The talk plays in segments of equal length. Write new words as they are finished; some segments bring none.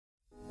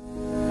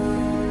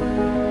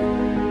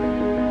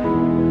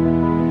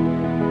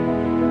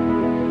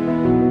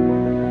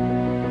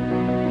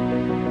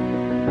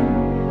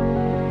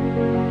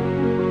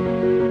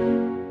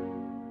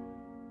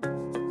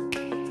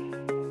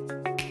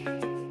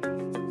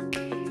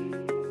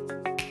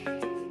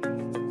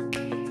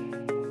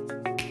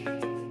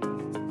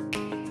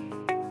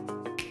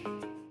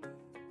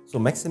So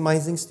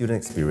maximizing student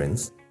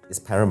experience is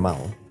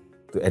paramount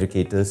to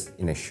educators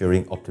in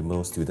ensuring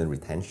optimal student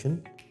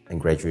retention and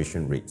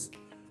graduation rates,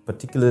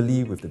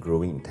 particularly with the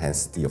growing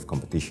intensity of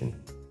competition.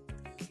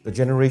 The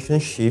generation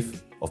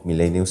shift of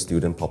millennial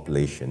student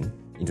population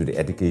into the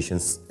education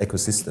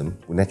ecosystem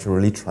will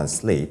naturally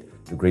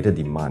translate to greater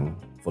demand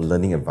for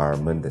learning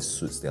environment that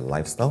suits their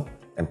lifestyle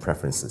and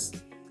preferences.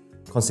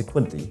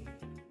 Consequently,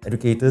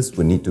 educators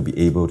will need to be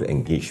able to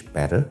engage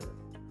better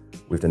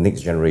with the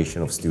next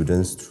generation of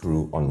students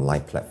through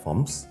online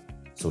platforms,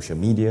 social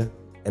media,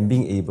 and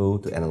being able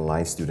to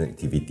analyze student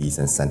activities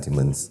and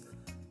sentiments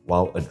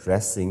while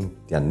addressing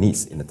their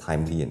needs in a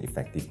timely and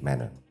effective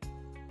manner.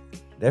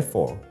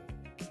 Therefore,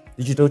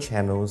 digital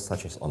channels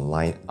such as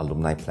online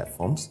alumni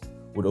platforms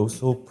would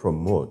also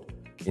promote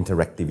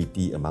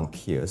interactivity among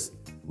peers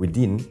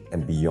within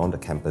and beyond the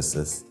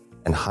campuses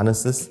and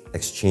harnesses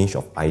exchange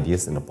of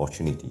ideas and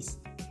opportunities.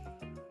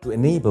 To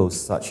enable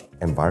such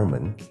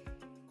environment,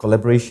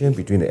 collaboration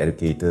between the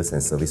educators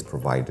and service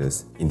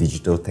providers in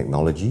digital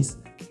technologies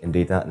and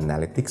data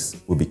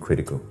analytics will be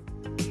critical.